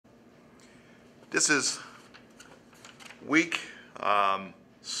This is week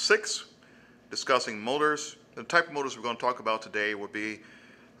 6, discussing motors. The type of motors we're going to talk about today would be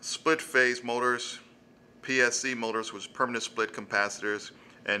split phase motors, PSC motors, which is permanent split capacitors,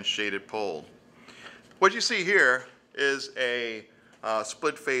 and shaded pole. What you see here is a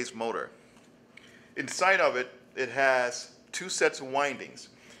split phase motor. Inside of it, it has two sets of windings.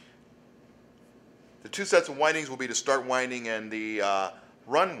 The two sets of windings will be the start winding and the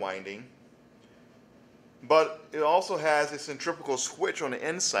run winding. But it also has a centrifugal switch on the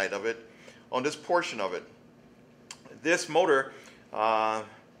inside of it, on this portion of it. This motor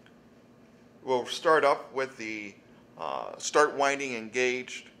will start up with the start winding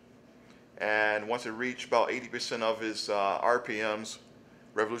engaged, and once it reaches about 80% of its RPMs,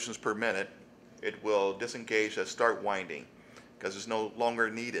 revolutions per minute, it will disengage that start winding because it's no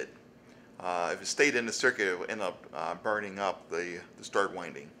longer needed. If it stayed in the circuit, it will end up burning up the start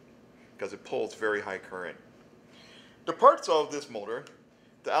winding because it pulls very high current. The parts of this motor,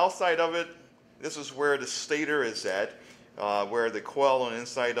 the outside of it, this is where the stator is at, where the coil on the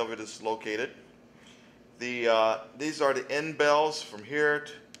inside of it is located. These are the end bells from here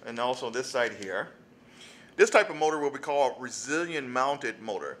and also this side here. This type of motor will be called a resilient mounted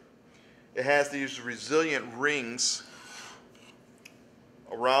motor. It has these resilient rings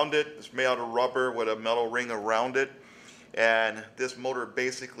around it. It's made out of rubber with a metal ring around it, and this motor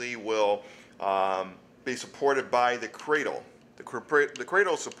basically will be supported by the cradle. The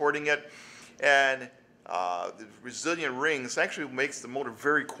cradle is supporting it, and the resilient rings actually makes the motor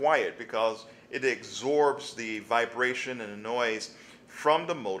very quiet because it absorbs the vibration and the noise from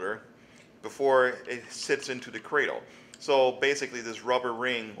the motor before it sits into the cradle. So basically this rubber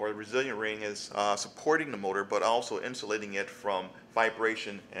ring or the resilient ring is supporting the motor but also insulating it from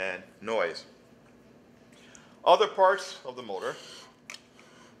vibration and noise. Other parts of the motor,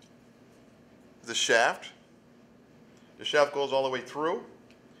 the shaft. The shaft goes all the way through,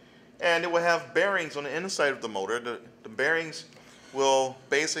 and it will have bearings on the inside of the motor. The bearings will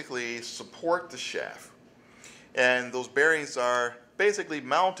basically support the shaft, and those bearings are basically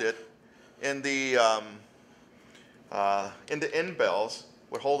mounted in the end bells,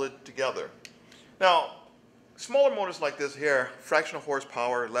 would hold it together. Now, smaller motors like this here, fractional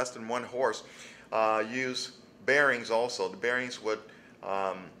horsepower, less than 1 horse, use bearings also. The bearings would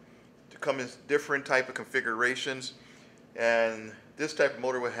come in different type of configurations, and this type of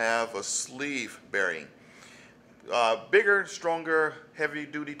motor would have a sleeve bearing. Bigger, stronger,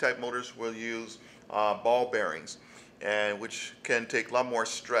 heavy-duty type motors will use ball bearings, and which can take a lot more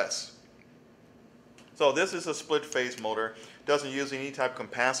stress. So this is a split phase motor. Doesn't use any type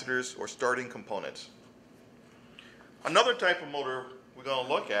of capacitors or starting components. Another type of motor we're going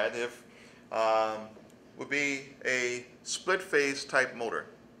to look at would be a split phase type motor.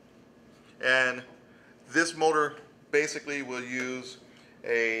 And this motor basically will use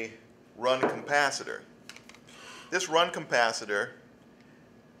a run capacitor. This run capacitor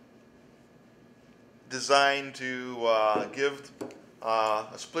designed to give a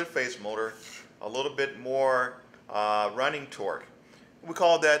split phase motor a little bit more running torque. We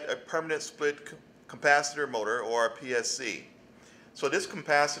call that a permanent split capacitor motor, or a PSC. So this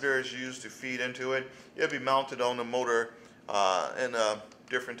capacitor is used to feed into it. It'll be mounted on the motor in a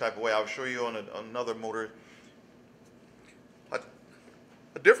different type of way. I'll show you on another motor.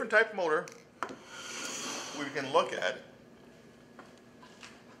 A different type of motor we can look at,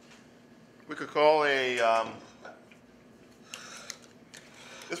 we could call this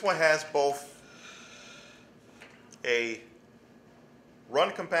one has both a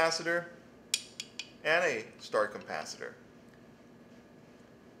run capacitor and a start capacitor.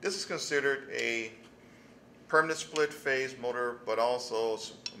 This is considered a permanent split phase motor, but also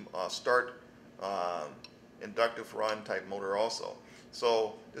start inductive run type motor also.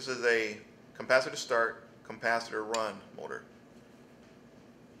 So this is a capacitor start, capacitor run motor.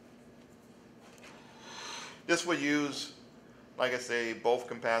 This will use, like I say, both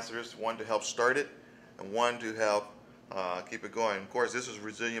capacitors, one to help start it and one to help keep it going. Of course, this is a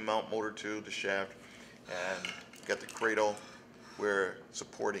resilient mount motor to the shaft, and got the cradle we're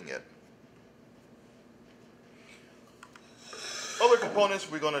supporting it. Other components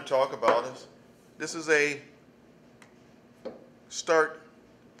we're going to talk about is this is a start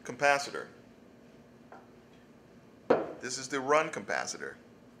capacitor. This is the run capacitor.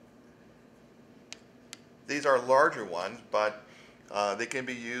 These are larger ones, but they can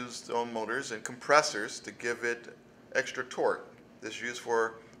be used on motors and compressors to give it extra torque. This is used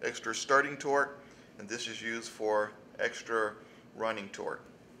for extra starting torque, and this is used for extra running torque.